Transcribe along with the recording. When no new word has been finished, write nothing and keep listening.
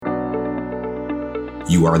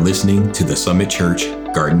You are listening to the Summit Church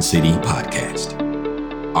Garden City podcast.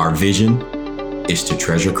 Our vision is to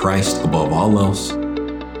treasure Christ above all else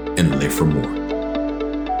and live for more.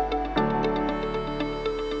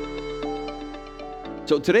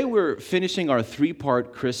 So today we're finishing our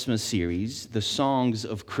three-part Christmas series, The Songs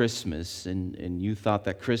of Christmas. And you thought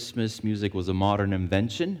that Christmas music was a modern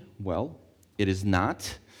invention. Well, it is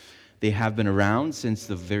not. They have been around since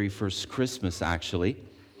the very first Christmas, actually.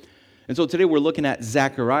 And so today we're looking at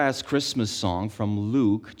Zechariah's Christmas song from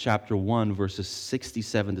Luke chapter 1, verses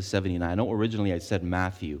 67 to 79. I know originally I said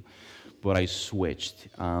Matthew, but I switched.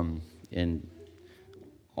 And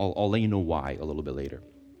I'll let you know why a little bit later.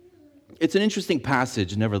 It's an interesting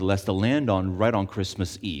passage, nevertheless, to land on right on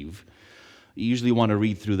Christmas Eve. You usually want to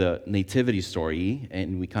read through the nativity story,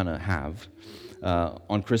 and we kind of have,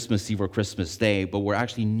 on Christmas Eve or Christmas Day, but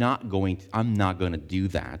I'm not going to do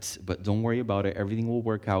that. But don't worry about it. Everything will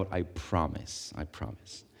work out. I promise.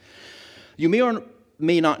 You may or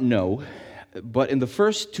may not know, but in the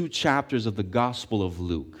first two chapters of the Gospel of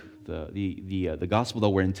Luke, the Gospel that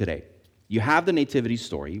we're in today, you have the nativity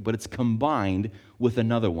story, but it's combined with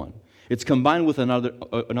another one. It's combined with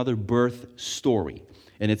another birth story,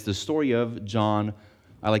 and it's the story of John.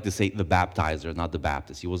 I like to say the baptizer, not the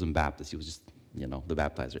Baptist. He wasn't Baptist. He was just, the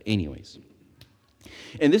baptizer. Anyways,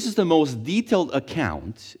 and this is the most detailed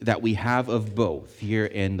account that we have of both here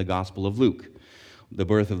in the Gospel of Luke, the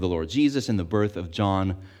birth of the Lord Jesus and the birth of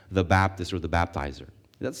John the Baptist or the baptizer.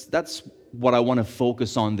 That's what I want to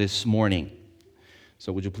focus on this morning.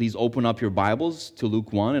 So would you please open up your Bibles to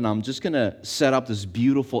Luke 1, and I'm just going to set up this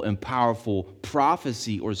beautiful and powerful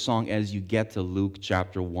prophecy or song as you get to Luke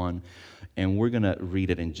chapter 1, and we're going to read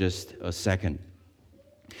it in just a second.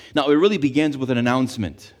 Now, it really begins with an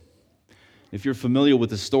announcement. If you're familiar with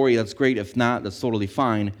the story, that's great. If not, that's totally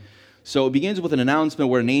fine. So it begins with an announcement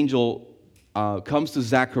where an angel comes to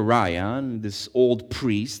Zechariah, this old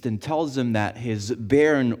priest, and tells him that his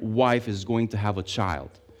barren wife is going to have a child.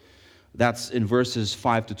 That's in verses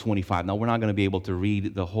 5 to 25. Now, we're not going to be able to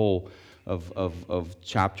read the whole of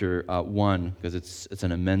chapter 1 because it's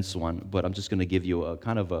an immense one, but I'm just going to give you a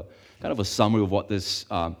kind of a summary of what this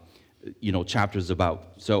chapter is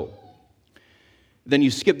about. So then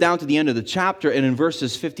you skip down to the end of the chapter, and in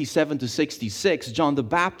verses 57 to 66, John the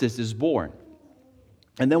Baptist is born.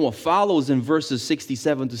 And then what follows in verses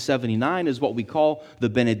 67 to 79 is what we call the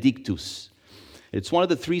Benedictus. It's one of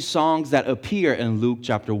the three songs that appear in Luke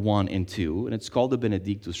chapter 1 and 2, and it's called the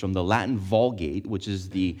Benedictus from the Latin Vulgate, which is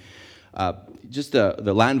the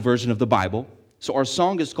Latin version of the Bible. So our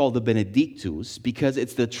song is called the Benedictus because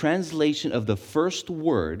it's the translation of the first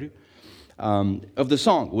word of the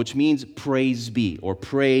song, which means praise be, or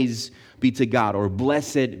praise be to God, or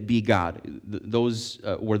blessed be God. Those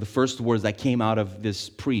were the first words that came out of this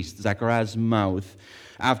priest, Zechariah's mouth,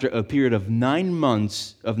 after a period of 9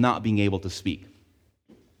 months of not being able to speak.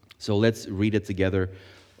 So let's read it together,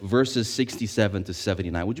 verses 67 to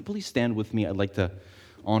 79. Would you please stand with me? I'd like to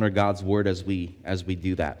honor God's word as we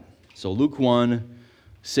do that. So Luke 1,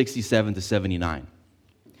 67 to 79.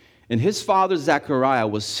 And his father Zechariah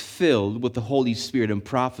was filled with the Holy Spirit and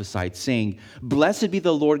prophesied, saying, "Blessed be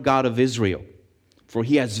the Lord God of Israel, for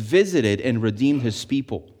he has visited and redeemed his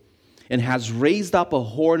people, and has raised up a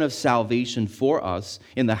horn of salvation for us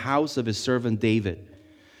in the house of his servant David,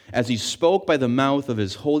 as he spoke by the mouth of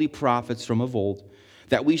his holy prophets from of old,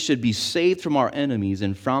 that we should be saved from our enemies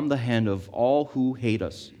and from the hand of all who hate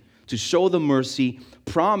us, to show the mercy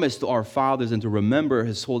promised to our fathers and to remember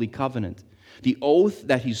his holy covenant, the oath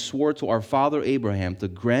that he swore to our father Abraham to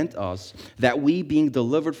grant us that we, being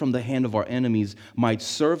delivered from the hand of our enemies, might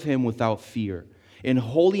serve him without fear, in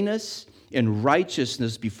holiness and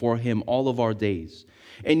righteousness before him all of our days.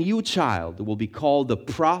 And you, child, will be called the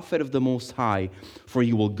prophet of the Most High, for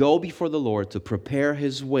you will go before the Lord to prepare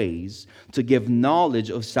his ways, to give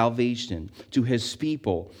knowledge of salvation to his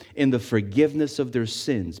people in the forgiveness of their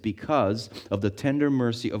sins, because of the tender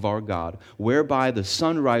mercy of our God, whereby the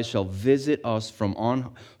sunrise shall visit us from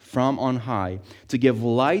on high, to give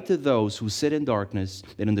light to those who sit in darkness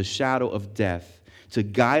and in the shadow of death, to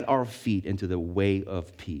guide our feet into the way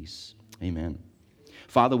of peace." Amen.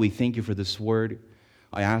 Father, we thank you for this word.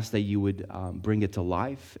 I ask that you would bring it to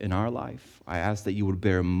life in our life. I ask that you would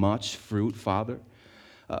bear much fruit, Father.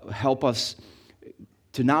 Help us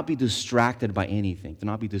to not be distracted by anything, to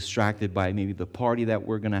not be distracted by maybe the party that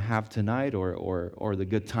we're going to have tonight or the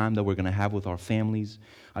good time that we're going to have with our families.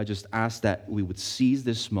 I just ask that we would seize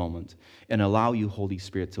this moment and allow you, Holy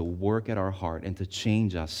Spirit, to work at our heart and to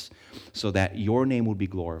change us so that your name would be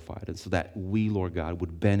glorified and so that we, Lord God,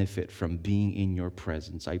 would benefit from being in your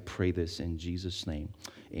presence. I pray this in Jesus' name.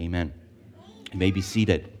 Amen. You may be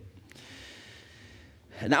seated.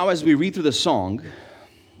 Now, as we read through the song,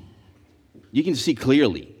 you can see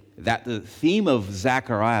clearly that the theme of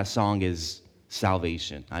Zechariah's song is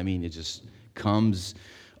salvation. I mean, it just comes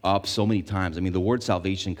up so many times. I mean, the word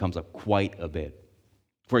salvation comes up quite a bit.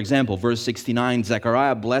 For example, verse 69,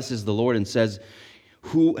 Zechariah blesses the Lord and says,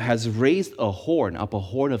 who has raised a horn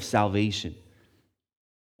of salvation.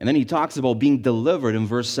 And then he talks about being delivered in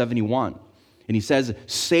verse 71. And he says,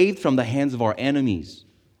 saved from the hands of our enemies.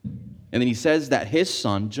 And then he says that his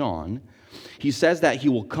son, John, he says that he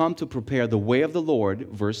will come to prepare the way of the Lord,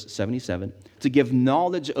 verse 77, to give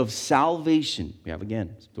knowledge of salvation. We have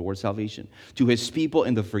again the word salvation, to his people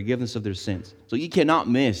in the forgiveness of their sins. So you cannot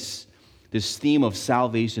miss this theme of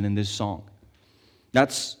salvation in this song.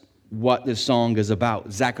 That's what this song is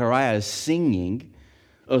about. Zechariah is singing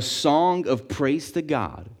a song of praise to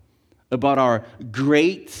God about our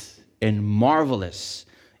great and marvelous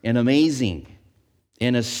and amazing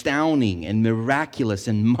and astounding and miraculous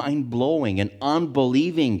and mind-blowing and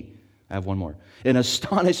unbelieving, I have one more, and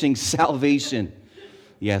astonishing salvation.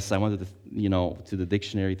 Yes, I wanted to the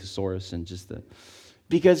dictionary thesaurus and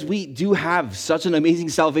because we do have such an amazing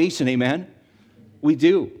salvation, amen? We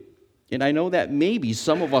do. And I know that maybe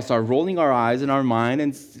some of us are rolling our eyes in our mind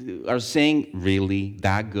and are saying, really,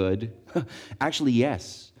 that good? Actually,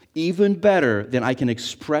 yes. Even better than I can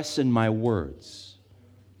express in my words.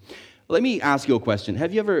 Let me ask you a question.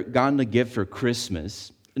 Have you ever gotten a gift for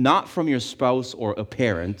Christmas, not from your spouse or a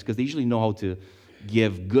parent, because they usually know how to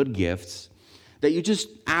give good gifts, that you just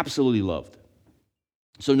absolutely loved?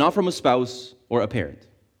 So not from a spouse or a parent.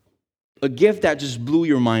 A gift that just blew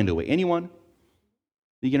your mind away. Anyone?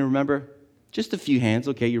 You can remember? Just a few hands.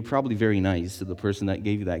 Okay, you're probably very nice to the person that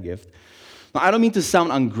gave you that gift. Now, I don't mean to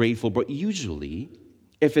sound ungrateful, but usually,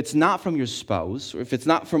 if it's not from your spouse or if it's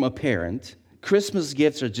not from a parent, Christmas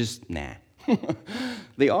gifts are just, nah.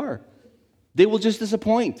 They are. They will just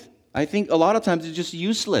disappoint. I think a lot of times it's just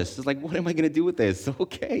useless. It's like, what am I going to do with this?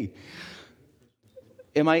 Okay.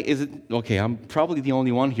 Okay, I'm probably the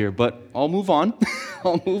only one here, but I'll move on.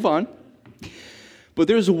 I'll move on. But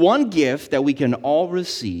there's one gift that we can all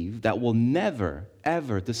receive that will never,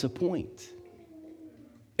 ever disappoint.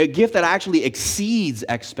 A gift that actually exceeds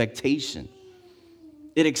expectation.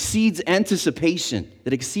 It exceeds anticipation.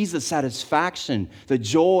 It exceeds the satisfaction, the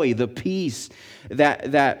joy, the peace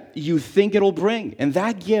that you think it'll bring. And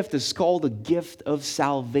that gift is called the gift of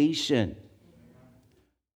salvation.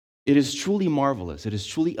 It is truly marvelous. It is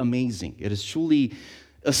truly amazing. It is truly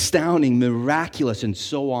astounding, miraculous, and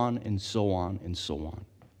so on and so on and so on.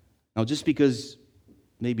 Now, just because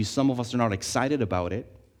maybe some of us are not excited about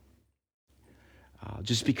it,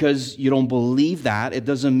 just because you don't believe that, it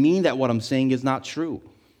doesn't mean that what I'm saying is not true.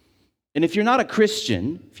 And if you're not a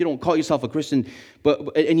Christian, if you don't call yourself a Christian,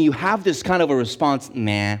 and you have this kind of a response,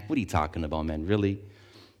 nah, what are you talking about, man? Really?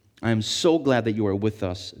 I am so glad that you are with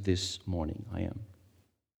us this morning. I am.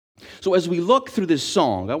 So as we look through this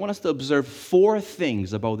song, I want us to observe 4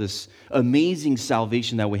 things about this amazing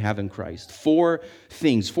salvation that we have in Christ. 4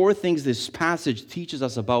 things this passage teaches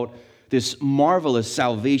us about this marvelous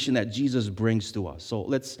salvation that Jesus brings to us. So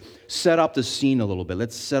let's set up the scene a little bit.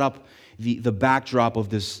 Let's set up the backdrop of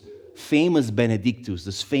this famous Benedictus,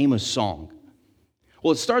 this famous song.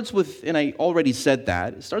 Well, it starts with, and I already said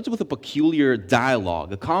that, it starts with a peculiar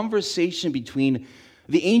dialogue, a conversation between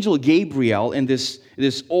the angel Gabriel and this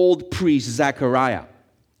old priest, Zechariah.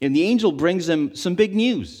 And the angel brings him some big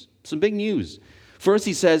news. First,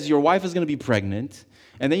 he says, your wife is going to be pregnant,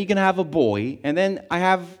 and then you're going to have a boy, and then I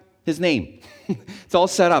have his name. It's all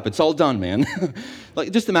set up. It's all done, man.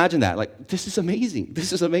 Like, just imagine that. Like, this is amazing.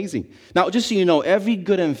 This is amazing. Now, just so you know, every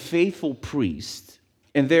good and faithful priest,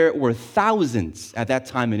 and there were thousands at that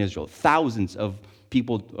time in Israel, thousands of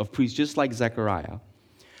people, of priests, just like Zechariah.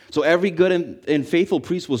 So every good and faithful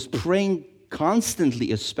priest was praying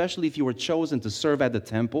constantly, especially if you were chosen to serve at the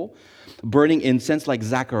temple, burning incense like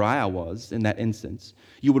Zechariah was in that instance.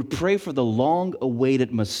 You would pray for the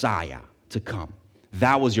long-awaited Messiah to come.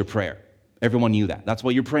 That was your prayer. Everyone knew that. That's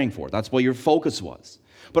what you're praying for. That's what your focus was.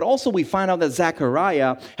 But also we find out that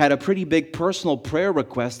Zechariah had a pretty big personal prayer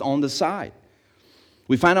request on the side.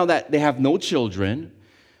 We find out that they have no children.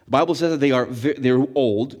 The Bible says that they're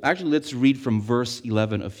old. Actually, let's read from verse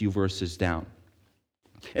 11, a few verses down.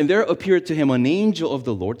 And there appeared to him an angel of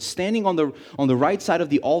the Lord standing on the right side of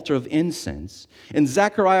the altar of incense. And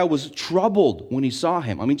Zechariah was troubled when he saw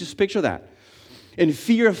him. I mean, just picture that. And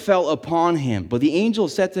fear fell upon him. But the angel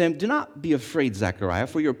said to him, do not be afraid, Zechariah,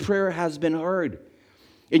 for your prayer has been heard.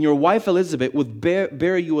 And your wife Elizabeth will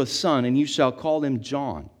bear you a son, and you shall call him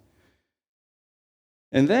John.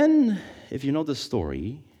 And then, if you know the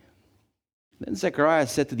story, Then Zechariah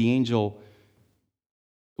said to the angel,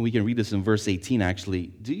 we can read this in verse 18 actually,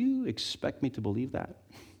 do you expect me to believe that?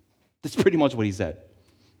 That's pretty much what he said.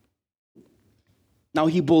 Now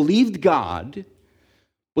he believed God,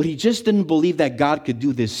 but he just didn't believe that God could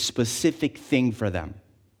do this specific thing for them.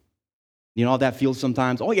 You know how that feels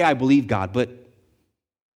sometimes? Oh yeah, I believe God, but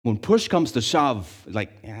when push comes to shove,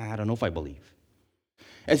 like, I don't know if I believe.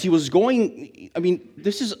 As he was going,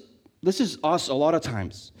 this is us a lot of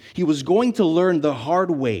times. He was going to learn the hard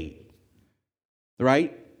way,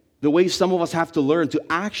 right? The way some of us have to learn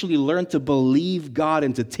to believe God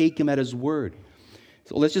and to take him at his word.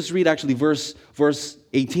 So let's just read actually verse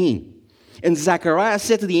 18. And Zechariah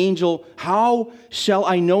said to the angel, how shall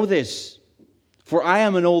I know this? For I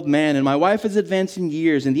am an old man, and my wife is advanced in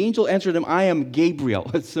years. And the angel answered him, I am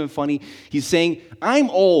Gabriel. It's so funny. He's saying, I'm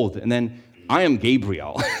old, and then I am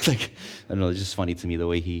Gabriel. I don't know, it's just funny to me the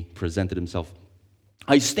way he presented himself.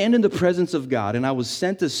 I stand in the presence of God, and I was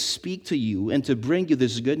sent to speak to you and to bring you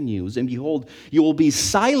this good news. And behold, you will be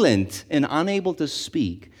silent and unable to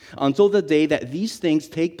speak until the day that these things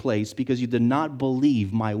take place, because you did not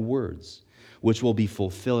believe my words, which will be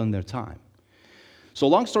fulfilled in their time. So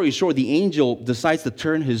long story short, the angel decides to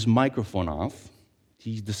turn his microphone off.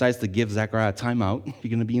 He decides to give Zechariah a timeout. You're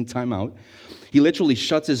going to be in timeout. He literally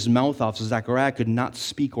shuts his mouth off so Zechariah could not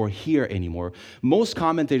speak or hear anymore. Most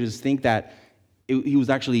commentators think that he was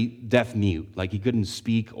actually deaf-mute, like he couldn't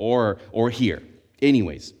speak or hear.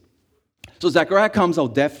 Anyways, so Zechariah comes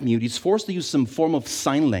out deaf-mute. He's forced to use some form of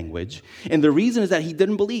sign language, and the reason is that he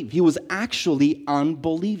didn't believe. He was actually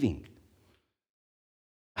unbelieving.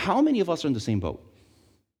 How many of us are in the same boat?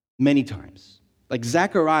 Many times. Like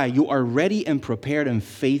Zechariah, you are ready and prepared and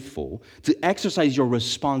faithful to exercise your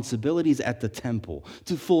responsibilities at the temple,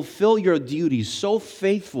 to fulfill your duties so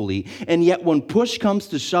faithfully, and yet when push comes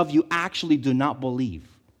to shove, you actually do not believe.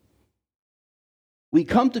 We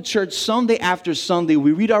come to church Sunday after Sunday,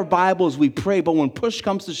 we read our Bibles, we pray, but when push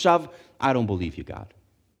comes to shove, I don't believe you, God.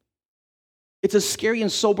 It's a scary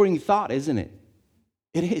and sobering thought, isn't it?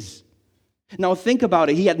 It is. Now think about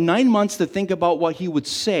it. He had 9 months to think about what he would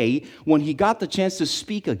say when he got the chance to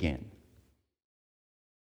speak again.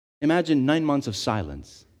 Imagine 9 months of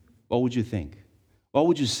silence. What would you think? What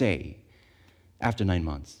would you say after 9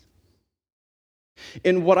 months?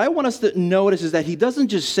 And what I want us to notice is that he doesn't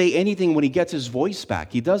just say anything when he gets his voice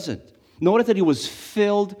back. He doesn't. Notice that he was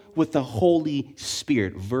filled with the Holy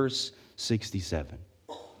Spirit. Verse 67.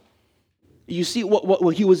 You see,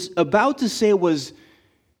 what he was about to say was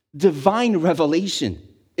divine revelation.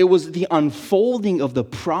 It was the unfolding of the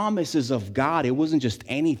promises of God. It wasn't just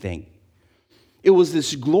anything. It was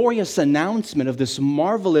this glorious announcement of this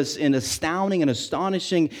marvelous and astounding and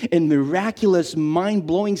astonishing and miraculous,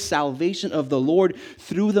 mind-blowing salvation of the Lord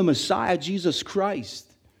through the Messiah, Jesus Christ.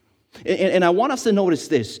 And I want us to notice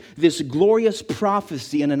this glorious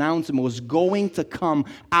prophecy and announcement was going to come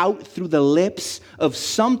out through the lips of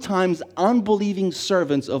sometimes unbelieving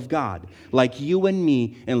servants of God, like you and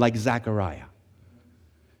me and like Zechariah.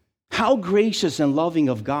 How gracious and loving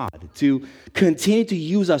of God to continue to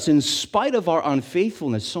use us in spite of our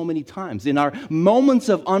unfaithfulness so many times, in our moments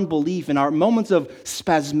of unbelief, in our moments of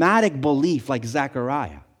spasmodic belief like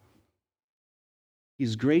Zechariah.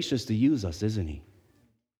 He's gracious to use us, isn't he?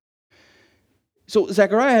 So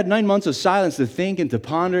Zechariah had 9 months of silence to think and to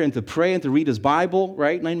ponder and to pray and to read his Bible,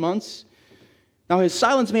 right? 9 months. Now his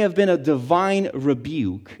silence may have been a divine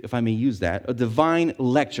rebuke, if I may use that, a divine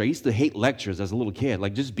lecture. I used to hate lectures as a little kid,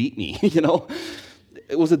 like just beat me, you know.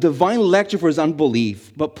 It was a divine lecture for his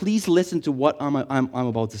unbelief, but please listen to what I'm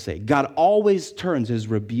about to say. God always turns his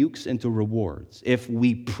rebukes into rewards if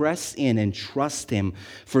we press in and trust him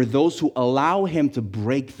for those who allow him to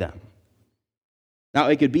break them. Now,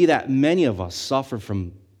 it could be that many of us suffer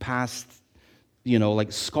from past,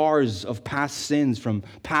 like scars of past sins, from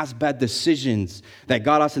past bad decisions that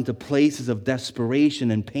got us into places of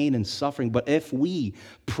desperation and pain and suffering. But if we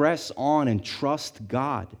press on and trust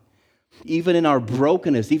God, even in our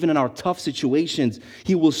brokenness, even in our tough situations,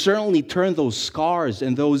 he will certainly turn those scars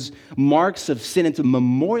and those marks of sin into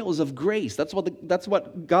memorials of grace. That's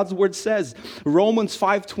what God's word says. Romans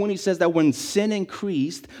 5:20 says that when sin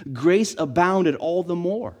increased, grace abounded all the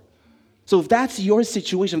more. So if that's your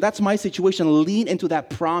situation, if that's my situation, lean into that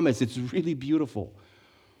promise. It's really beautiful.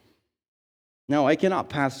 Now, I cannot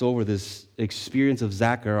pass over this experience of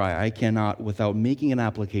Zechariah. I cannot without making an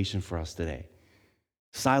application for us today.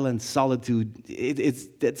 Silence, solitude,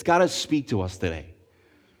 it's got to speak to us today.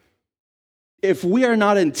 If we are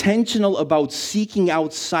not intentional about seeking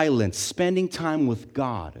out silence, spending time with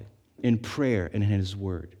God in prayer and in his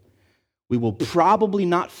word, we will probably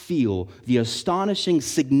not feel the astonishing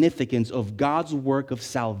significance of God's work of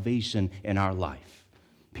salvation in our life,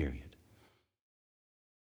 period.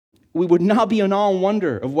 We would not be in awe and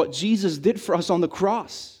wonder of what Jesus did for us on the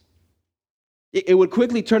cross. It would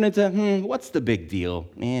quickly turn into, what's the big deal?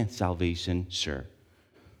 Salvation, sure.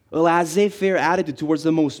 A laissez-faire attitude towards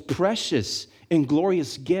the most precious and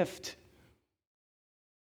glorious gift.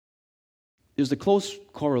 There's a close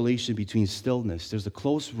correlation between stillness. There's a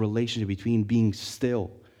close relationship between being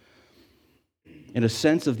still and a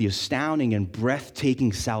sense of the astounding and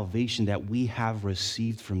breathtaking salvation that we have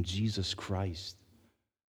received from Jesus Christ.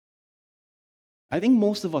 I think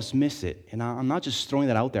most of us miss it, and I'm not just throwing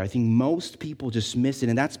that out there. I think most people just miss it,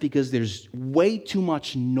 and that's because there's way too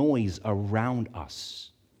much noise around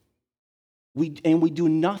us. We do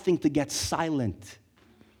nothing to get silent.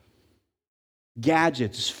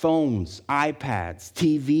 Gadgets, phones, iPads,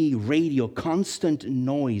 TV, radio, constant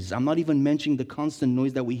noise. I'm not even mentioning the constant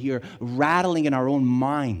noise that we hear rattling in our own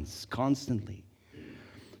minds constantly.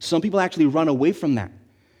 Some people actually run away from that.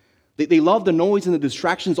 They love the noise and the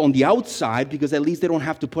distractions on the outside because at least they don't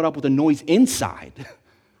have to put up with the noise inside.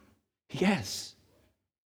 Yes.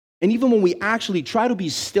 And even when we actually try to be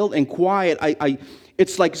still and quiet,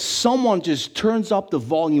 it's like someone just turns up the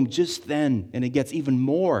volume just then, and it gets even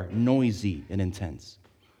more noisy and intense.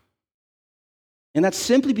 And that's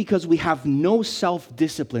simply because we have no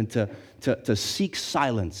self-discipline to seek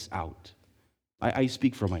silence out. I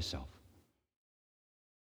speak for myself.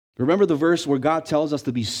 Remember the verse where God tells us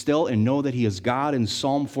to be still and know that He is God in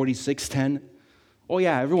Psalm 46:10? Oh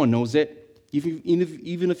yeah, everyone knows it, even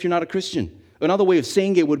if you're not a Christian. Another way of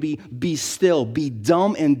saying it would be still, be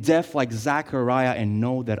dumb and deaf like Zechariah, and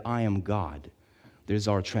know that I am God. There's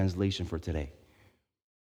our translation for today.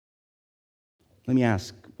 Let me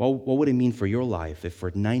ask, what would it mean for your life if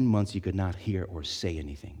for 9 months you could not hear or say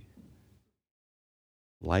anything?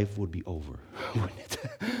 Life would be over, wouldn't it?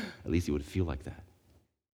 At least it would feel like that.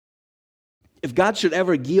 If God should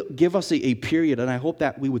ever give us a period, and I hope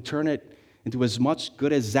that we would turn it into as much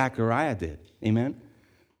good as Zechariah did, amen?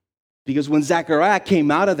 Because when Zechariah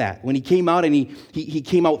came out of that, when he came out and he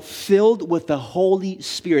came out filled with the Holy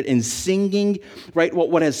Spirit and singing, right,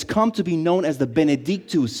 what has come to be known as the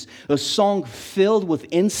Benedictus, a song filled with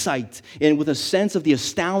insight and with a sense of the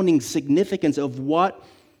astounding significance of what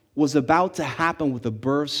was about to happen with the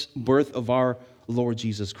birth of our Lord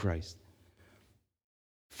Jesus Christ.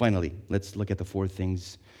 Finally, let's look at the four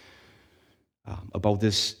things about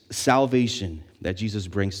this salvation that Jesus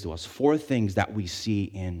brings to us. Four things that we see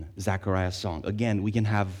in Zechariah's song. Again, we can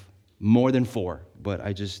have more than four, but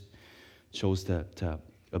I just chose to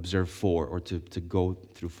observe four, or to go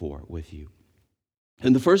through four with you.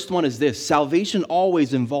 And the first one is this: salvation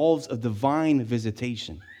always involves a divine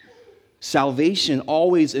visitation. Salvation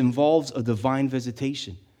always involves a divine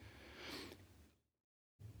visitation.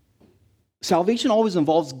 Salvation always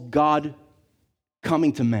involves God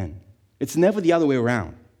coming to men. It's never the other way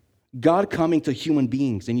around. God coming to human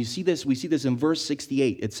beings. And we see this in verse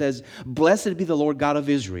 68. It says, "Blessed be the Lord God of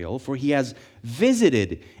Israel, for He has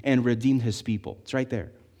visited and redeemed His people." It's right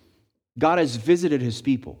there. God has visited His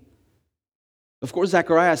people. Of course,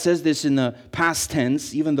 Zechariah says this in the past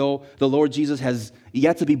tense, even though the Lord Jesus has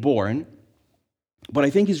yet to be born. But I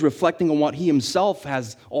think he's reflecting on what he himself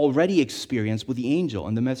has already experienced with the angel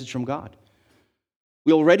and the message from God.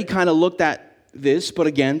 We already kind of looked at this, but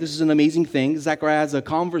again, this is an amazing thing. Zechariah has a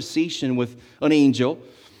conversation with an angel,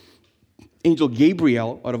 Angel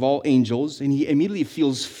Gabriel, out of all angels, and he immediately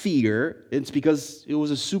feels fear. It's because it was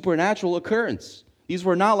a supernatural occurrence. These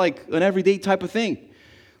were not like an everyday type of thing.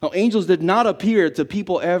 Now, angels did not appear to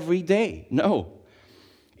people every day. No.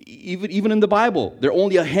 Even in the Bible, there are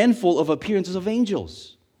only a handful of appearances of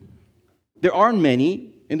angels. There aren't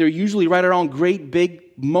many, and they're usually right around great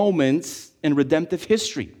big moments in redemptive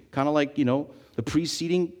history, kind of like, the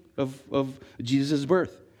preceding of Jesus'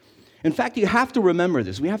 birth. In fact, you have to remember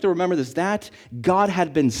this. We have to remember this, that God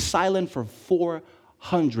had been silent for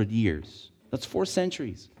 400 years. That's 4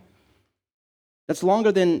 centuries. That's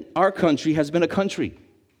longer than our country has been a country.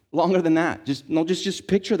 Longer than that. Just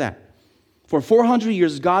picture that. For 400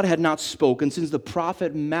 years, God had not spoken since the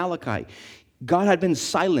prophet Malachi. God had been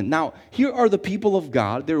silent. Now, here are the people of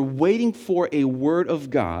God. They're waiting for a word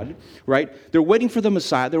of God, right? They're waiting for the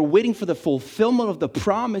Messiah. They're waiting for the fulfillment of the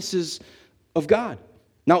promises of God.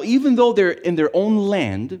 Now, even though they're in their own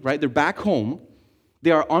land, right? They're back home.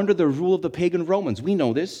 They are under the rule of the pagan Romans. We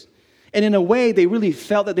know this. And in a way, they really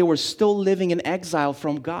felt that they were still living in exile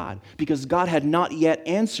from God because God had not yet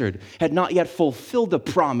answered, had not yet fulfilled the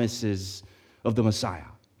promises of the Messiah.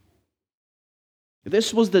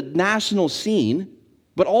 This was the national scene,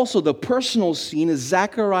 But also the personal scene is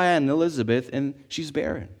Zechariah and Elizabeth, and she's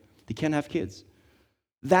barren. They can't have kids.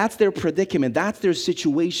 That's their predicament. That's their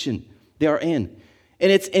situation they are in.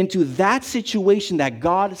 And it's into that situation that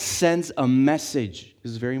God sends a message.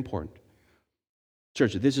 This is very important.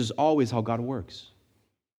 Church, this is always how God works.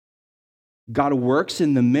 God works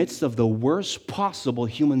in the midst of the worst possible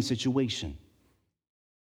human situation.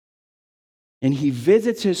 And he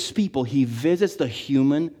visits his people. He visits the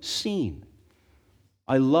human scene.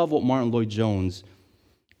 I love what Martin Lloyd-Jones,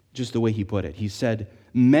 just the way he put it. He said,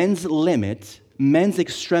 men's limit, men's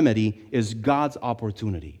extremity is God's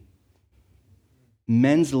opportunity.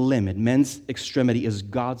 Men's limit, men's extremity is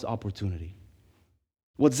God's opportunity.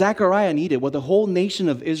 What Zechariah needed, what the whole nation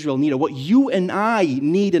of Israel needed, what you and I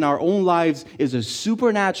need in our own lives is a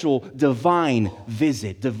supernatural, divine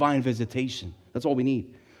visit, divine visitation. That's all we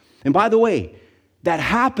need. And by the way, that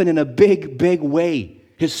happened in a big, big way,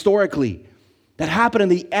 historically. That happened in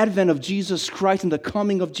the advent of Jesus Christ and the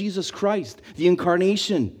coming of Jesus Christ, the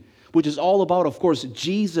incarnation, which is all about, of course,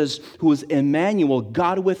 Jesus, who is Emmanuel,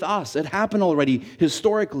 God with us. It happened already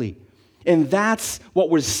historically. And that's what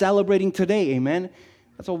we're celebrating today, amen?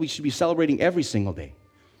 That's what we should be celebrating every single day.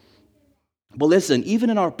 But listen, even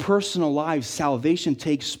in our personal lives, salvation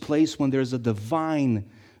takes place when there's a divine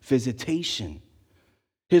visitation.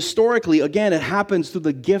 Historically, again, it happens through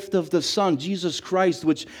the gift of the Son, Jesus Christ,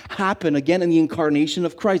 which happened again in the incarnation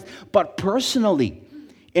of Christ. But personally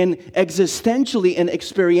and existentially and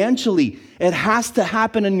experientially, it has to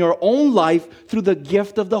happen in your own life through the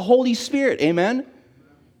gift of the Holy Spirit. Amen?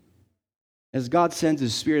 As God sends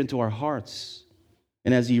His Spirit into our hearts,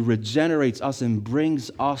 and as He regenerates us and brings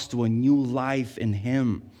us to a new life in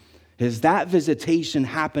Him, has that visitation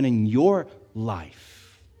happen in your life?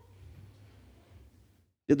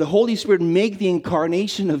 Did the Holy Spirit make the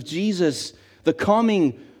incarnation of Jesus, the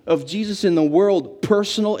coming of Jesus in the world,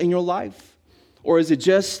 personal in your life? Or is it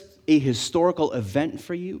just a historical event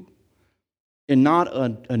for you and not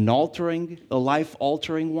a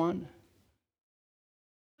life-altering one?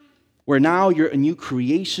 Where now you're a new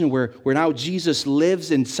creation, where now Jesus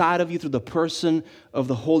lives inside of you through the person of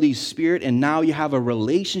the Holy Spirit, and now you have a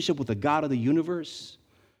relationship with the God of the universe?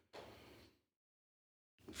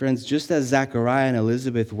 Friends, just as Zechariah and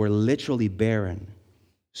Elizabeth were literally barren,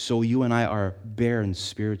 so you and I are barren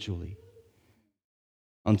spiritually.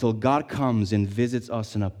 Until God comes and visits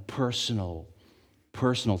us in a personal,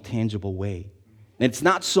 tangible way. And it's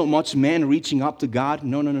not so much man reaching up to God.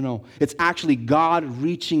 No. It's actually God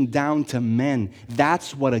reaching down to men.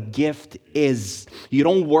 That's what a gift is. You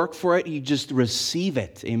don't work for it, you just receive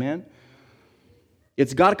it. Amen?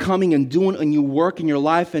 It's God coming and doing a new work in your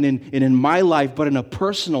life and in my life, but in a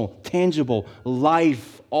personal, tangible,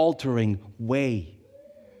 life-altering way.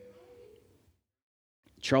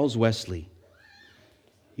 Charles Wesley,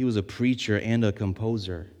 he was a preacher and a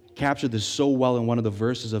composer, captured this so well in one of the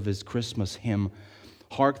verses of his Christmas hymn,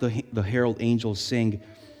 Hark the Herald Angels Sing. You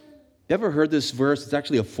ever heard this verse? It's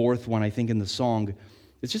actually a fourth one, I think, in the song.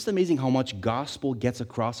 It's just amazing how much gospel gets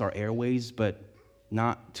across our airways, but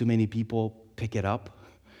not too many people pick it up.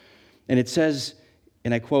 And it says,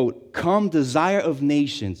 and I quote, "Come, desire of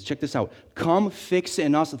nations." Check this out. "Come, fix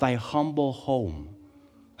in us thy humble home."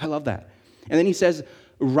 I love that. And then he says,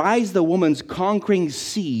 "Rise the woman's conquering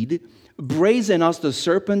seed, brazen us the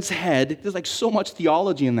serpent's head." There's like so much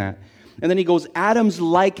theology in that. And then he goes, "Adam's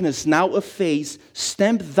likeness now efface,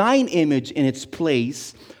 stamp thine image in its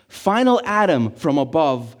place. Final Adam from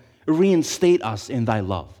above, reinstate us in thy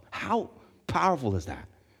love." How powerful is that?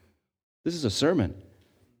 This is a sermon.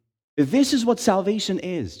 This is what salvation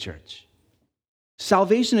is, church.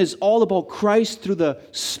 Salvation is all about Christ through the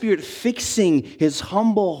Spirit fixing His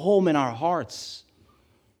humble home in our hearts.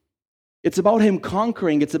 It's about Him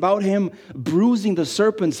conquering. It's about Him bruising the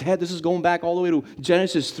serpent's head. This is going back all the way to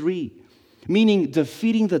Genesis 3. Meaning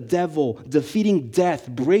defeating the devil, defeating death,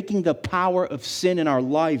 breaking the power of sin in our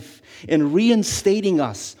life, and reinstating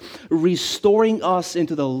us, restoring us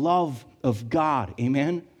into the love of God.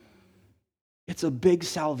 Amen? It's a big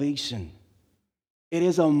salvation. It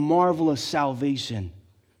is a marvelous salvation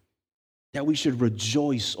that we should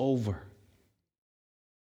rejoice over.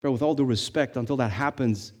 But with all due respect, until that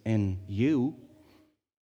happens in you,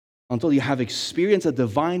 until you have experienced a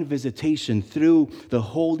divine visitation through the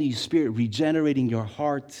Holy Spirit regenerating your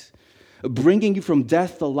heart, bringing you from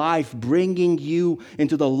death to life, bringing you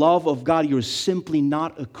into the love of God, you're simply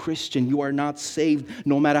not a Christian. You are not saved,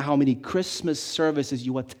 no matter how many Christmas services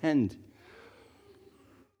you attend.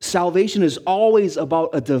 Salvation is always about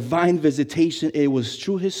a divine visitation. It was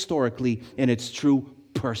true historically, and it's true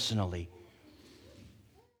personally.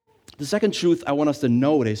 The second truth I want us to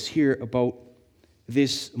notice here about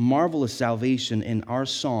this marvelous salvation in our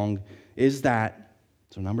song is that,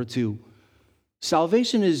 so number 2,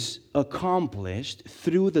 salvation is accomplished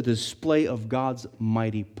through the display of God's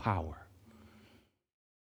mighty power.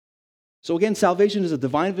 So again, salvation is a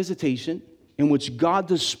divine visitation in which God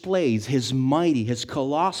displays His mighty, His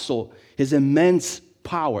colossal, His immense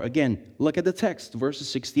power. Again, look at the text, verses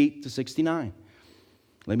 68 to 69.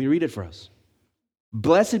 Let me read it for us.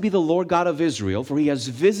 Blessed be the Lord God of Israel, for He has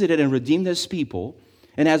visited and redeemed His people,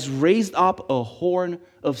 and has raised up a horn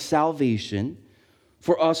of salvation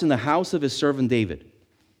for us in the house of His servant David.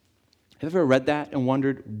 Have you ever read that and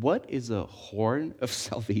wondered, what is a horn of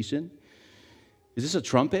salvation? Is this a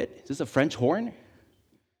trumpet? Is this a French horn?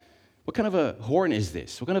 What kind of a horn is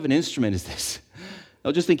this? What kind of an instrument is this?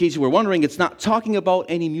 Now, just in case you were wondering, it's not talking about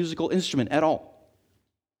any musical instrument at all.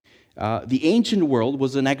 The ancient world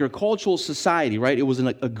was an agricultural society, right? It was an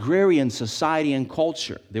agrarian society and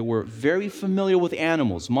culture. They were very familiar with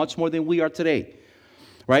animals, much more than we are today,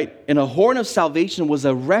 right? And a horn of salvation was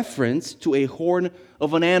a reference to a horn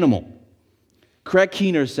of an animal. Craig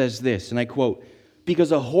Keener says this, and I quote,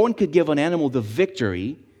 because a horn could give an animal the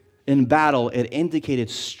victory in battle, it indicated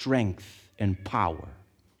strength and power.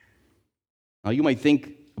 Now, you might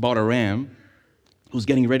think about a ram who's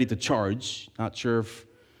getting ready to charge. Not sure if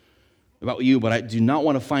about you, but I do not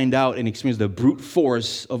want to find out and experience the brute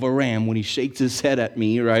force of a ram when he shakes his head at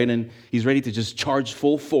me, right? And he's ready to just charge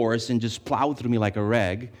full force and just plow through me like a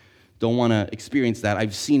rag. Don't want to experience that.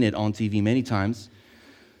 I've seen it on TV many times.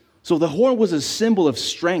 So the horn was a symbol of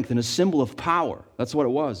strength and a symbol of power. That's what it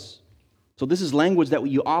was. So this is language that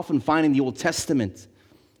you often find in the Old Testament.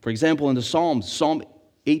 For example, in the Psalms, Psalm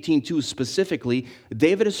 18:2 specifically,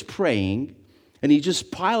 David is praying, and he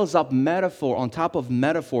just piles up metaphor on top of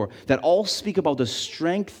metaphor that all speak about the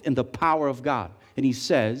strength and the power of God. And he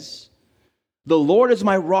says, the Lord is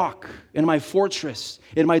my rock and my fortress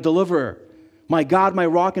and my deliverer, my God, my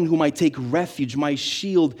rock in whom I take refuge, my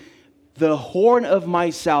shield, the horn of my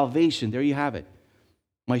salvation. There you have it,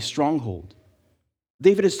 my stronghold.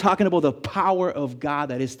 David is talking about the power of God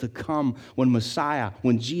that is to come when Messiah,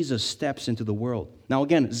 when Jesus steps into the world. Now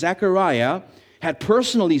again, Zechariah had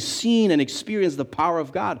personally seen and experienced the power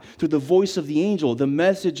of God through the voice of the angel, the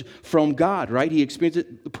message from God, right? He experienced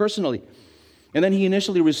it personally. And then he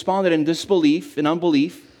initially responded in disbelief and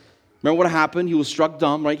unbelief. Remember what happened? He was struck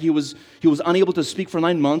dumb, right? He was unable to speak for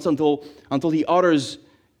 9 months until he utters,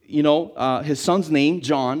 his son's name,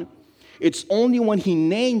 John. It's only when he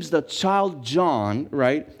names the child John,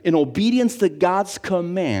 right, in obedience to God's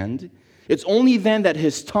command, it's only then that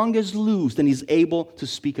his tongue is loosed and he's able to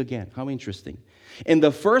speak again. How interesting. And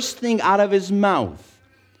the first thing out of his mouth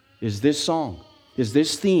is this song, is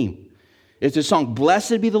this theme. It's this song,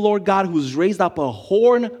 blessed be the Lord God who's raised up a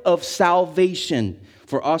horn of salvation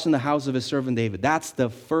for us in the house of His servant David. That's the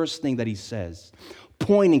first thing that he says,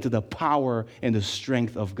 pointing to the power and the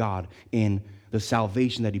strength of God in the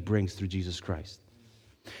salvation that He brings through Jesus Christ.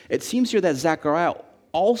 It seems here that Zechariah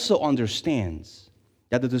also understands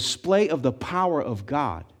that the display of the power of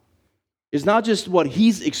God is not just what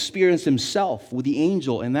he's experienced himself with the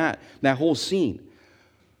angel and that whole scene,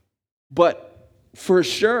 but for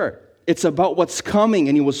sure it's about what's coming,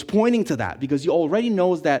 and he was pointing to that because he already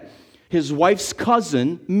knows that his wife's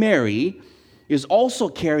cousin, Mary, is also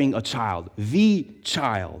carrying a child, the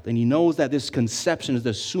child, and he knows that this conception is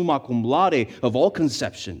the summa cum laude of all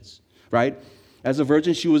conceptions, right? As a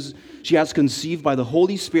virgin, she has conceived by the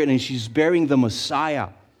Holy Spirit, and she's bearing the Messiah.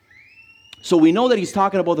 So we know that he's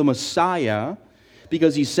talking about the Messiah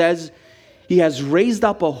because he says he has raised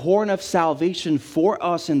up a horn of salvation for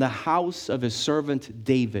us in the house of his servant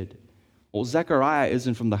David. Well, Zechariah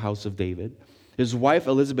isn't from the house of David. His wife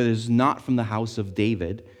Elizabeth is not from the house of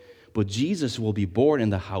David, but Jesus will be born in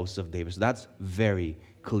the house of David. So that's very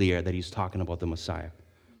clear that he's talking about the Messiah,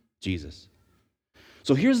 Jesus.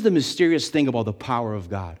 So here's the mysterious thing about the power of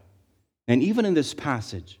God. And even in this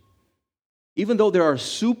passage, even though there are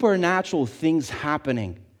supernatural things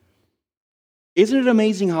happening, isn't it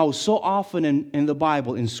amazing how so often in the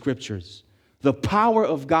Bible, in scriptures, the power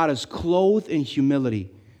of God is clothed in humility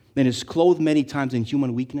and is clothed many times in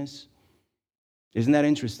human weakness? Isn't that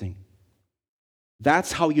interesting?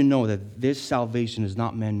 That's how you know that this salvation is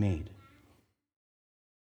not man-made.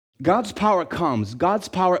 God's power comes, God's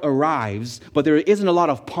power arrives, but there isn't a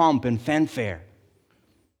lot of pomp and fanfare.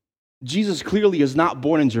 Jesus clearly is not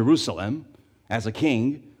born in Jerusalem as a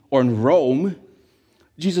king or in Rome.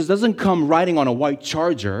 Jesus doesn't come riding on a white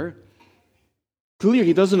charger. Clearly,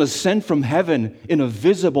 he doesn't ascend from heaven in a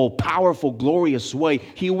visible, powerful, glorious way.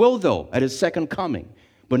 He will, though, at his second coming,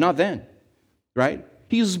 but not then, right?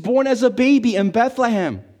 He is born as a baby in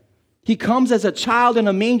Bethlehem. He comes as a child in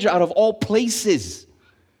a manger out of all places.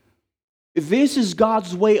 This is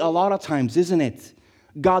God's way a lot of times, isn't it?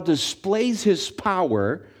 God displays his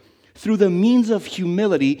power through the means of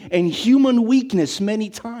humility and human weakness many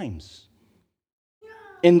times.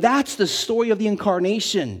 And that's the story of the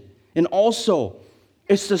incarnation. And also,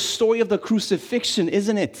 it's the story of the crucifixion,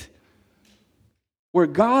 isn't it? Where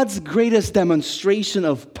God's greatest demonstration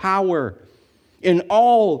of power in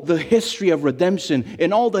all the history of redemption,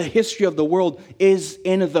 in all the history of the world, is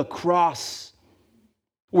in the cross.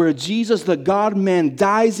 Where Jesus, the God-man,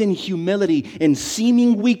 dies in humility, in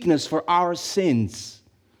seeming weakness for our sins.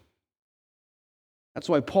 That's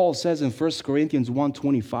why Paul says in 1 Corinthians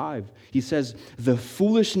 1:25, he says, the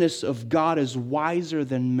foolishness of God is wiser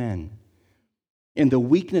than men, and the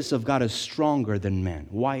weakness of God is stronger than men.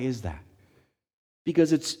 Why is that?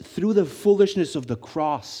 Because it's through the foolishness of the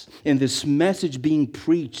cross and this message being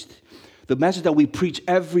preached, the message that we preach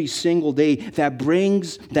every single day, that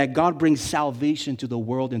God brings salvation to the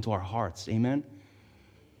world and to our hearts. Amen?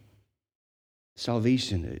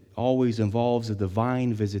 Salvation, it always involves a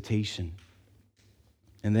divine visitation.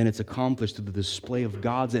 And then it's accomplished through the display of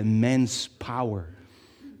God's immense power.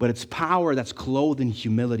 But it's power that's clothed in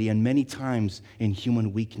humility and many times in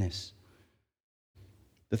human weakness.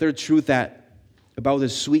 The third truth about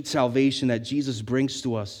this sweet salvation that Jesus brings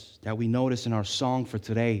to us, that we notice in our song for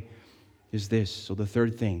today, is this. So the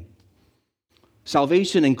third thing.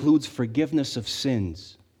 Salvation includes forgiveness of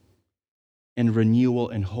sins and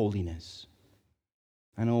renewal and holiness.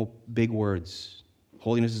 I know, big words.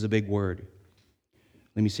 Holiness is a big word.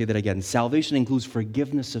 Let me say that again. Salvation includes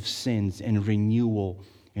forgiveness of sins and renewal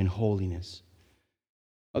and holiness.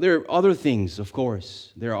 There are other things, of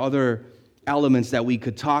course. There are other elements that we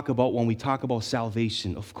could talk about when we talk about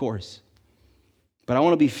salvation, of course. But I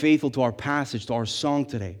want to be faithful to our passage, to our song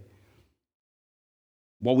today.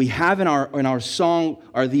 What we have in our song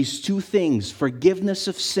are these two things: forgiveness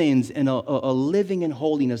of sins and a living in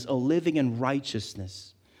holiness, a living in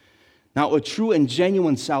righteousness. Now, a true and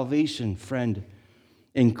genuine salvation, friend,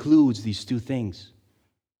 includes these two things: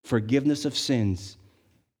 forgiveness of sins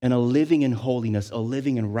and a living in holiness, a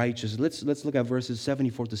living in righteousness. Let's look at verses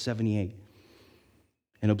 74 to 78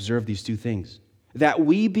 and observe these two things. That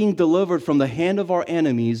we, being delivered from the hand of our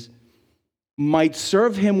enemies, might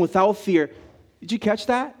serve him without fear. Did you catch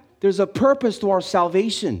that? There's a purpose to our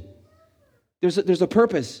salvation. There's a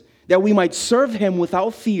purpose. That we might serve him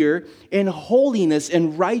without fear in holiness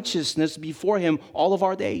and righteousness before him all of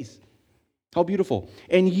our days. How beautiful.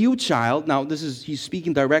 And you, child, now he's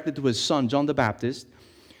speaking directly to his son, John the Baptist.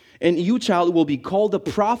 And you, child, will be called the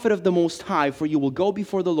prophet of the Most High, for you will go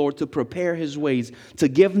before the Lord to prepare his ways, to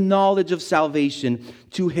give knowledge of salvation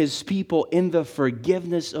to his people in the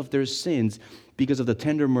forgiveness of their sins because of the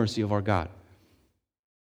tender mercy of our God.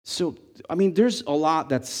 So, there's a lot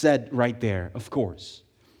that's said right there, of course.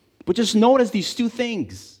 But just notice these two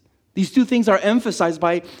things. These two things are emphasized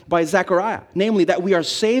by Zechariah, namely that we are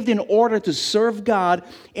saved in order to serve God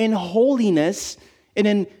in holiness and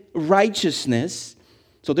in righteousness.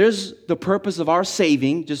 So there's the purpose of our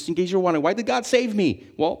saving, just in case you're wondering, why did God save me?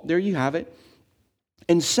 Well, there you have it.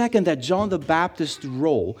 And second, that John the Baptist's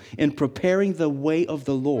role in preparing the way of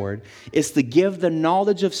the Lord is to give the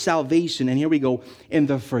knowledge of salvation, and here we go, in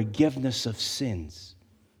the forgiveness of sins.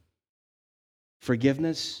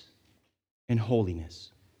 Forgiveness and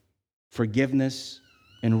holiness. Forgiveness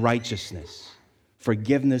and righteousness.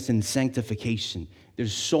 Forgiveness and sanctification.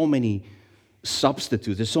 There's so many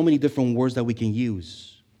substitutes. There's so many different words that we can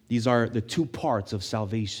use. These are the two parts of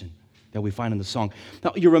salvation that we find in the song.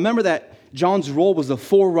 Now, you remember that John's role was the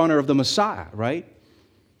forerunner of the Messiah, right?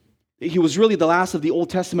 He was really the last of the Old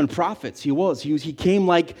Testament prophets. He came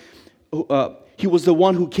like, he was the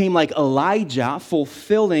one who came like Elijah,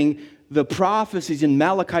 fulfilling the prophecies in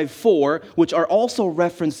Malachi 4, which are also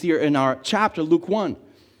referenced here in our chapter, Luke 1.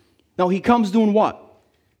 Now, he comes doing what?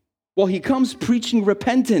 Well, he comes preaching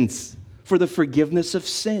repentance for the forgiveness of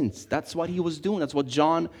sins. That's what he was doing. That's what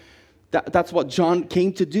John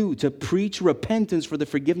came to do, to preach repentance for the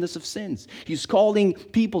forgiveness of sins. He's calling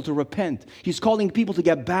people to repent. He's calling people to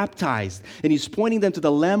get baptized. And he's pointing them to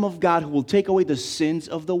the Lamb of God who will take away the sins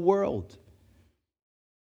of the world.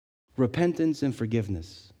 Repentance and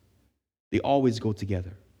forgiveness, they always go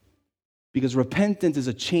together. Because repentance is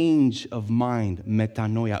a change of mind,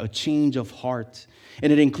 metanoia, a change of heart.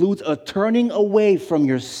 And it includes a turning away from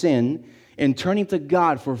your sin and turning to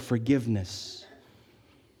God for forgiveness.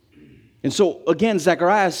 And so, again,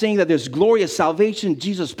 Zechariah is saying that this glorious salvation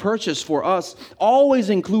Jesus purchased for us always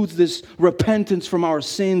includes this repentance from our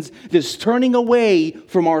sins, this turning away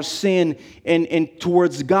from our sin and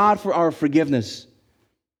towards God for our forgiveness.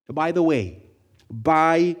 By the way,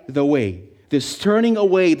 this turning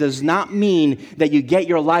away does not mean that you get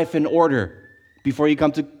your life in order before you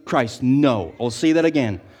come to Christ. No, I'll say that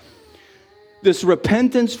again. This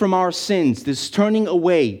repentance from our sins, this turning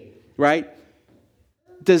away, right,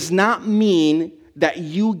 does not mean that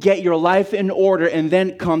you get your life in order and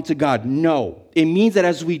then come to God. No. It means that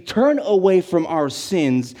as we turn away from our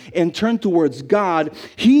sins and turn towards God,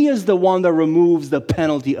 He is the one that removes the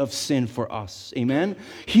penalty of sin for us. Amen?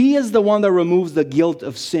 He is the one that removes the guilt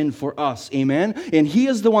of sin for us. Amen? And He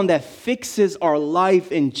is the one that fixes our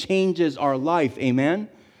life and changes our life. Amen?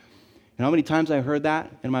 And how many times I heard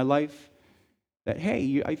that in my life? That,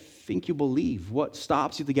 hey, I think you believe. What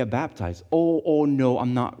stops you to get baptized? Oh, no,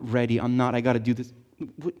 I'm not ready. I got to do this.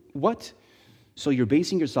 What? So you're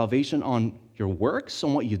basing your salvation on your works,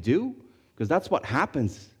 on what you do? Because that's what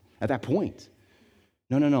happens at that point.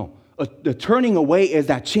 No. The turning away is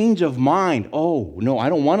that change of mind. Oh, no, I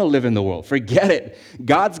don't want to live in the world. Forget it.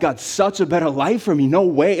 God's got such a better life for me. No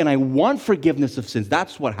way. And I want forgiveness of sins.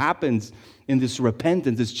 That's what happens in this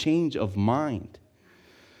repentance, this change of mind.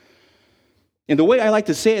 And the way I like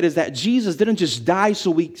to say it is that Jesus didn't just die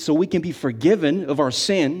so we can be forgiven of our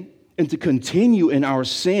sin and to continue in our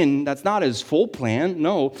sin. That's not His full plan,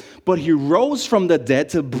 no. But He rose from the dead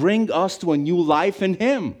to bring us to a new life in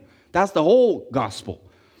Him. That's the whole gospel.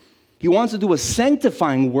 He wants to do a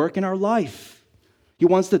sanctifying work in our life. He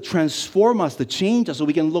wants to transform us, to change us so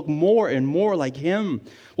we can look more and more like Him.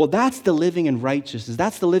 Well, that's the living in righteousness.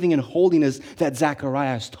 That's the living in holiness that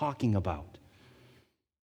Zechariah is talking about.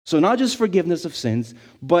 So not just forgiveness of sins,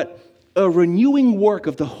 but a renewing work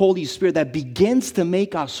of the Holy Spirit that begins to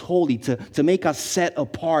make us holy, to make us set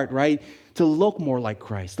apart, right? To look more like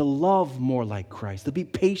Christ, to love more like Christ, to be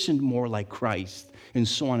patient more like Christ, and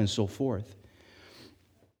so on and so forth.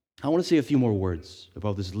 I want to say a few more words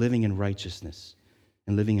about this living in righteousness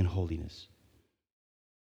and living in holiness.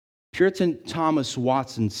 Puritan Thomas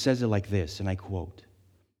Watson says it like this, and I quote,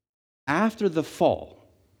 "After the fall,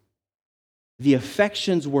 the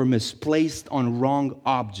affections were misplaced on wrong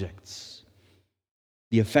objects,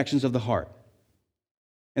 the affections of the heart."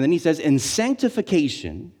 And then he says, in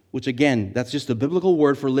sanctification, which again, that's just a biblical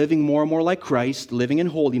word for living more and more like Christ, living in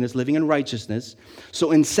holiness, living in righteousness.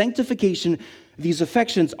 So in sanctification, these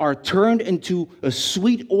affections are turned into a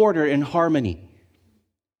sweet order and harmony.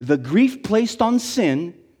 The grief placed on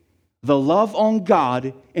sin, the love on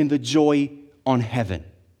God, and the joy on heaven.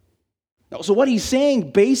 So what he's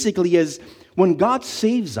saying basically is, when God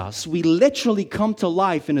saves us, we literally come to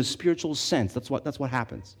life in a spiritual sense. That's what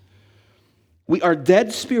happens. We are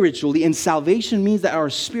dead spiritually, and salvation means that our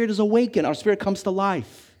spirit is awakened. Our spirit comes to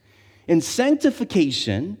life. In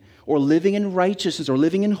sanctification, or living in righteousness, or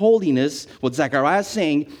living in holiness, what Zechariah is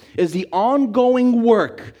saying is the ongoing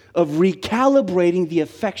work of recalibrating the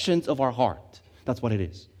affections of our heart. That's what it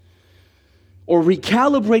is. Or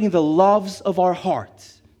recalibrating the loves of our heart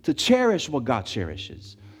to cherish what God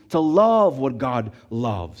cherishes, to love what God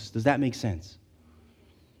loves. Does that make sense?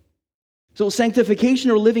 So sanctification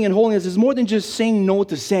or living in holiness is more than just saying no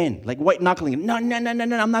to sin, like white knuckling. No, I'm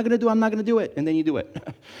not going to do it. And then you do it.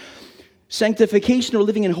 Sanctification or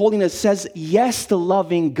living in holiness says yes to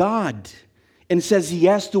loving God and says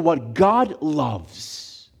yes to what God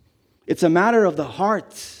loves. It's a matter of the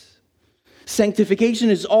heart. Sanctification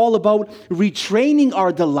is all about retraining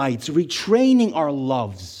our delights, retraining our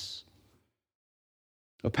loves.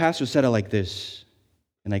 A pastor said it like this,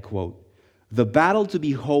 and I quote, "The battle to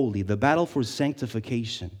be holy, the battle for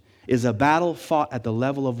sanctification, is a battle fought at the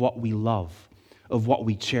level of what we love, of what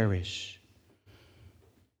we cherish,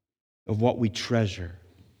 of what we treasure,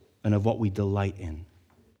 and of what we delight in."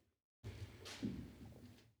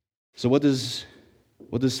 So what does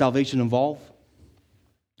salvation involve?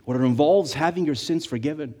 What it involves having your sins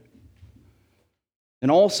forgiven,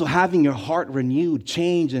 and also having your heart renewed,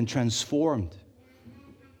 changed, and transformed.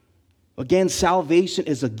 Again, salvation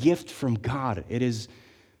is a gift from God. It is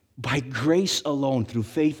by grace alone, through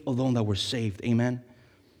faith alone, that we're saved. Amen?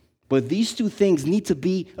 But these two things need to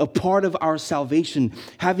be a part of our salvation.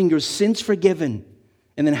 Having your sins forgiven,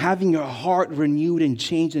 and then having your heart renewed and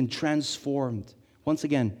changed and transformed. Once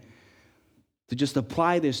again, to just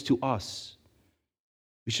apply this to us,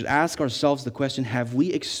 we should ask ourselves the question, have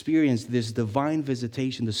we experienced this divine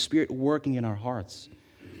visitation, the Spirit working in our hearts?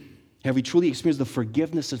 Have we truly experienced the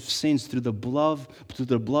forgiveness of sins through the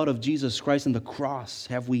blood of Jesus Christ and the cross?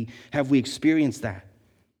 Have we experienced that?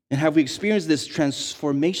 And have we experienced this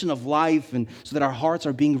transformation of life, and so that our hearts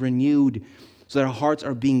are being renewed, so that our hearts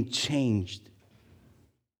are being changed?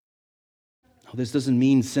 Now, this doesn't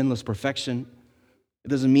mean sinless perfection. It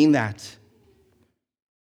doesn't mean that.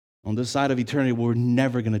 On this side of eternity, we're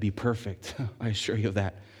never going to be perfect. I assure you of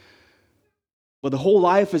that. But the whole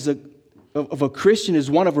life of a Christian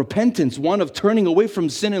is one of repentance, one of turning away from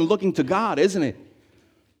sin and looking to God, isn't it?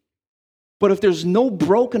 But if there's no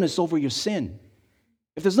brokenness over your sin,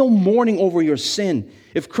 if there's no mourning over your sin,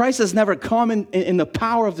 if Christ has never come in the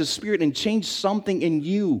power of the Spirit and changed something in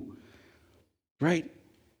you, right?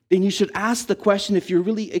 Then you should ask the question if you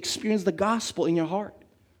really experience the gospel in your heart.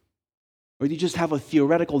 Or do you just have a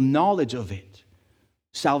theoretical knowledge of it?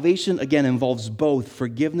 Salvation, again, involves both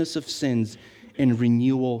forgiveness of sins and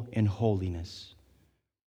renewal and holiness.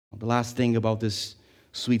 The last thing about this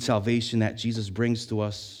sweet salvation that Jesus brings to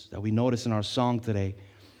us that we notice in our song today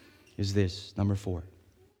is this, number 4.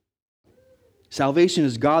 Salvation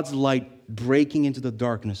is God's light breaking into the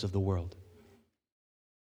darkness of the world.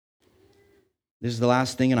 This is the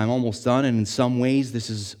last thing, and I'm almost done, and in some ways this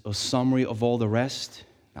is a summary of all the rest.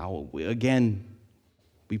 Now, again,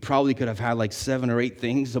 we probably could have had like 7 or 8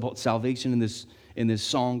 things about salvation in this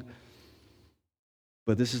song,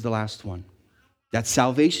 but this is the last one. That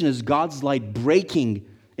salvation is God's light breaking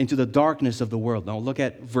into the darkness of the world. Now look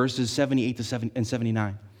at verses 78 and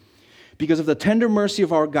 79. Because of the tender mercy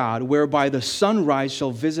of our God, whereby the sunrise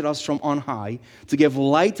shall visit us from on high, to give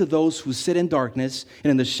light to those who sit in darkness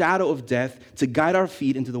and in the shadow of death, to guide our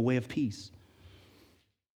feet into the way of peace.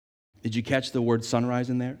 Did you catch the word sunrise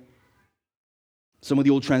in there? Some of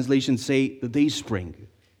the old translations say the day spring.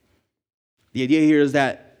 The idea here is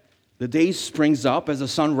that the day springs up as the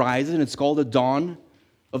sun rises, and it's called the dawn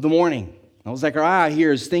of the morning. Now Zechariah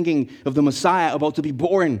here is thinking of the Messiah about to be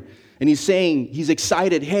born, and he's saying, he's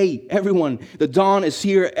excited, hey, everyone, the dawn is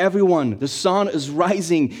here, everyone. The sun is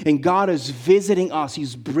rising, and God is visiting us.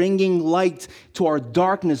 He's bringing light to our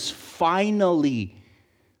darkness finally.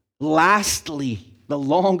 Lastly, the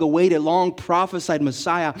long-awaited, long-prophesied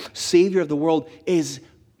Messiah, Savior of the world, is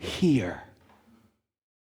here.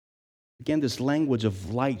 Again, this language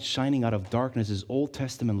of light shining out of darkness is Old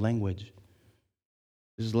Testament language.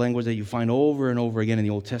 This is language that you find over and over again in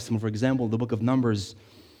the Old Testament. For example, the book of Numbers,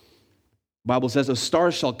 the Bible says, a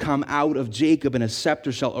star shall come out of Jacob and a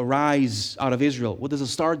scepter shall arise out of Israel. What does a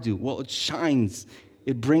star do? Well, it shines.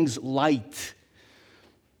 It brings light.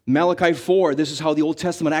 Malachi 4, this is how the Old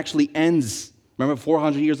Testament actually ends. Remember,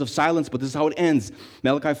 400 years of silence, but this is how it ends.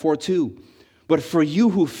 Malachi 4:2. But for you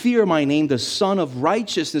who fear my name, the Son of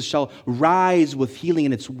Righteousness shall rise with healing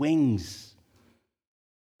in its wings.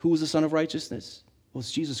 Who is the Son of Righteousness? Well,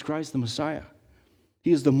 it's Jesus Christ, the Messiah.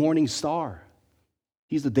 He is the morning star.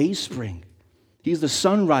 He's the day spring. He's the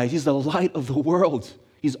sunrise. He's the light of the world.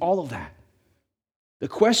 He's all of that. The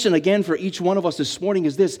question again for each one of us this morning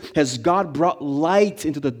is this: has God brought light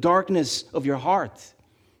into the darkness of your heart?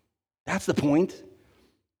 That's the point.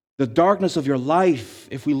 The darkness of your life,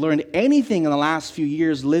 if we learned anything in the last few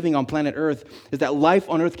years living on planet Earth, is that life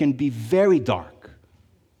on earth can be very dark.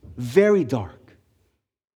 Very dark.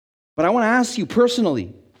 But I want to ask you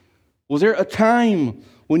personally, was there a time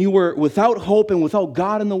when you were without hope and without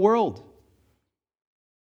God in the world?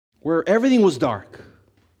 Where everything was dark?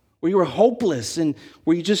 Where you were hopeless and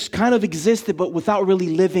where you just kind of existed but without really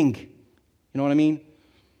living? You know what I mean?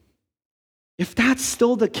 If that's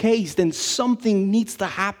still the case, then something needs to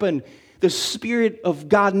happen. The Spirit of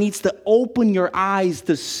God needs to open your eyes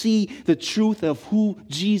to see the truth of who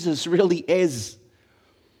Jesus really is.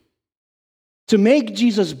 To make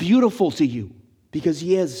Jesus beautiful to you, because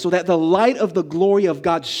He is, so that the light of the glory of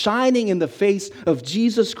God shining in the face of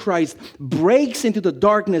Jesus Christ breaks into the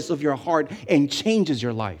darkness of your heart and changes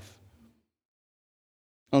your life.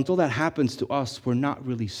 Until that happens to us, we're not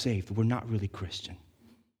really saved. We're not really Christian.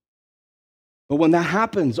 But when that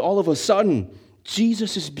happens, all of a sudden,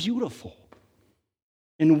 Jesus is beautiful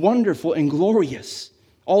and wonderful and glorious.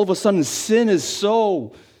 All of a sudden, sin is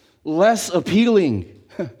so less appealing.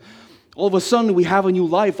 All of a sudden, we have a new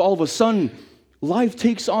life. All of a sudden, life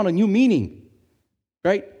takes on a new meaning,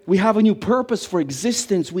 right? We have a new purpose for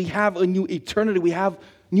existence. We have a new eternity. We have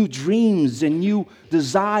new dreams and new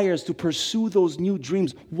desires to pursue those new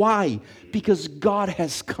dreams. Why? Because God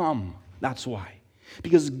has come. That's why.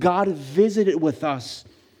 Because God visited with us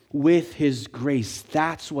with His grace.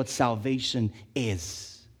 That's what salvation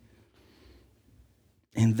is.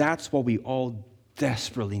 And that's what we all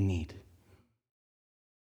desperately need.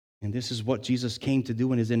 And this is what Jesus came to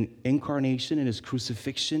do in His incarnation, in His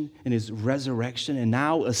crucifixion, in His resurrection, and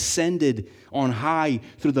now ascended on high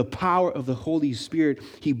through the power of the Holy Spirit.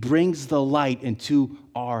 He brings the light into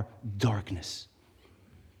our darkness.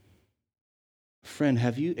 Friend,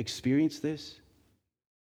 have you experienced this?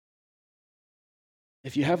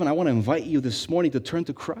 If you haven't, I want to invite you this morning to turn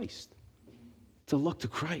to Christ, to look to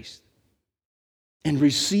Christ. and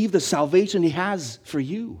receive the salvation he has for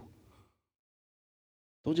you.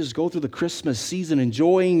 Don't just go through the Christmas season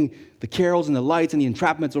enjoying the carols and the lights and the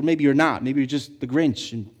entrapments, or maybe you're not. Maybe you're just the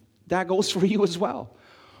Grinch, and that goes for you as well.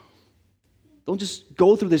 Don't just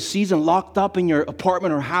go through this season locked up in your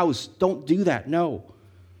apartment or house. Don't do that. No.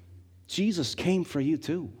 Jesus came for you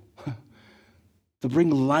too, to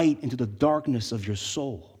bring light into the darkness of your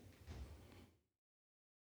soul.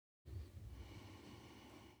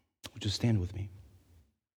 Would you stand with me?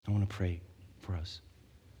 I want to pray for us.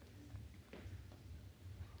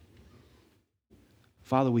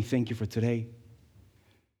 Father, we thank you for today.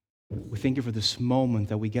 We thank you for this moment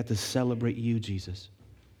that we get to celebrate you, Jesus.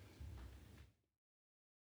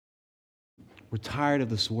 We're tired of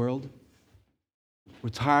this world. We're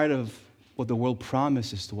tired of what the world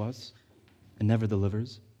promises to us and never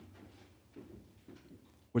delivers.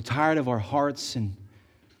 We're tired of our hearts and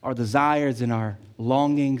our desires and our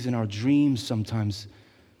longings and our dreams sometimes.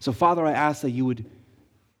 So, Father, I ask that you would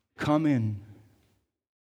come in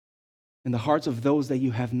the hearts of those that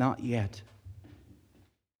you have not yet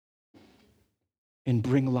and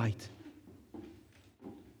bring light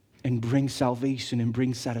and bring salvation and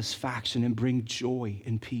bring satisfaction and bring joy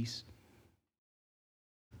and peace.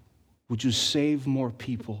 Would you save more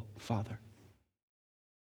people, Father?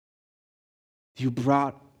 You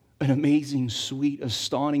brought an amazing, sweet,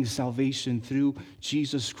 astounding salvation through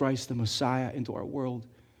Jesus Christ, the Messiah, into our world.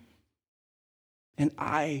 And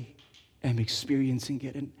I am experiencing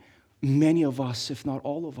it. And many of us, if not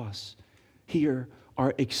all of us, here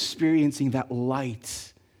are experiencing that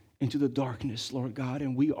light into the darkness, Lord God.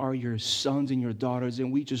 And we are your sons and your daughters,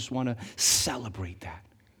 and we just want to celebrate that.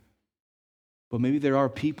 But maybe there are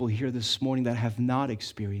people here this morning that have not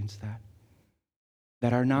experienced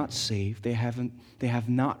that are not saved. They have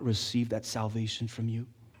not received that salvation from you.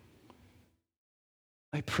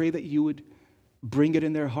 I pray that you would bring it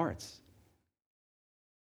in their hearts.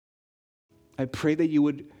 I pray that you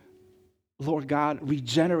would, Lord God,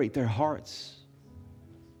 regenerate their hearts.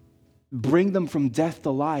 Bring them from death to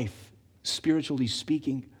life, spiritually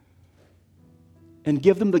speaking. And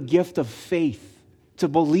give them the gift of faith to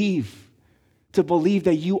believe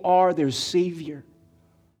that you are their Savior.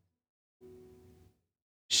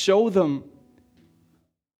 Show them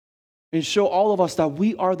and show all of us that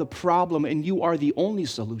we are the problem and you are the only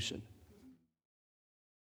solution.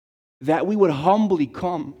 That we would humbly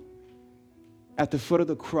come at the foot of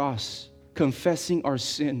the cross, confessing our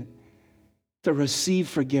sin, to receive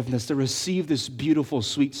forgiveness, to receive this beautiful,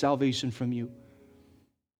 sweet salvation from you.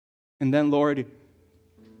 And then, Lord,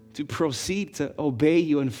 to proceed to obey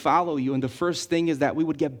you and follow you. And the first thing is that we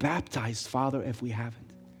would get baptized, Father, if we haven't.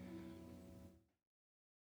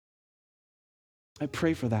 I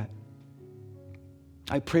pray for that.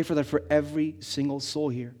 I pray for that for every single soul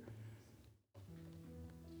here.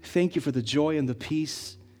 Thank you for the joy and the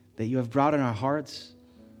peace that you have brought in our hearts.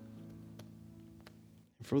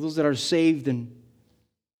 For those that are saved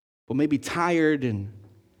but maybe tired and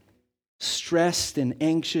stressed and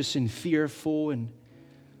anxious and fearful, and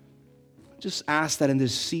just ask that in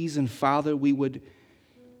this season, Father, you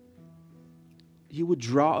would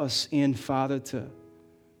draw us in, Father,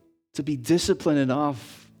 to be disciplined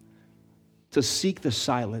enough to seek the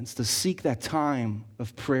silence, to seek that time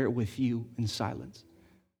of prayer with you in silence,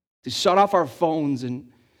 to shut off our phones and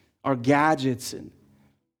our gadgets and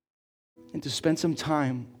to spend some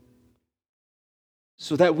time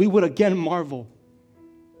so that we would again marvel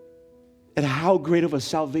at how great of a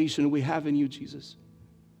salvation we have in you, Jesus.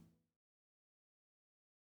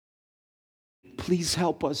 Please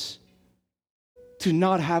help us to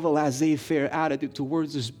not have a laissez-faire attitude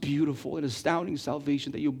towards this beautiful and astounding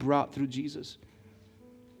salvation that you brought through Jesus.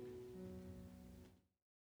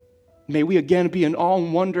 May we again be in awe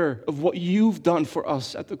and wonder of what you've done for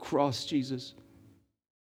us at the cross, Jesus.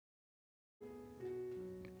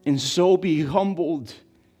 And so be humbled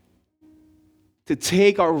to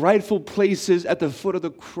take our rightful places at the foot of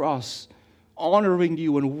the cross, honoring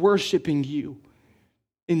you and worshiping you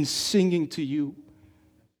and singing to you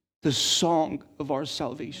the song of our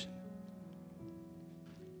salvation.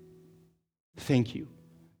 Thank you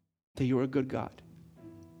that you are a good God.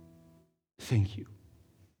 Thank you.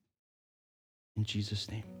 In Jesus'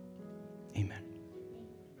 name, amen.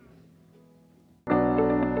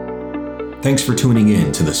 Thanks for tuning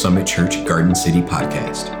in to the Summit Church Garden City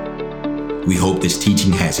podcast. We hope this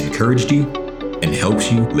teaching has encouraged you and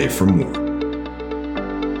helps you live for more.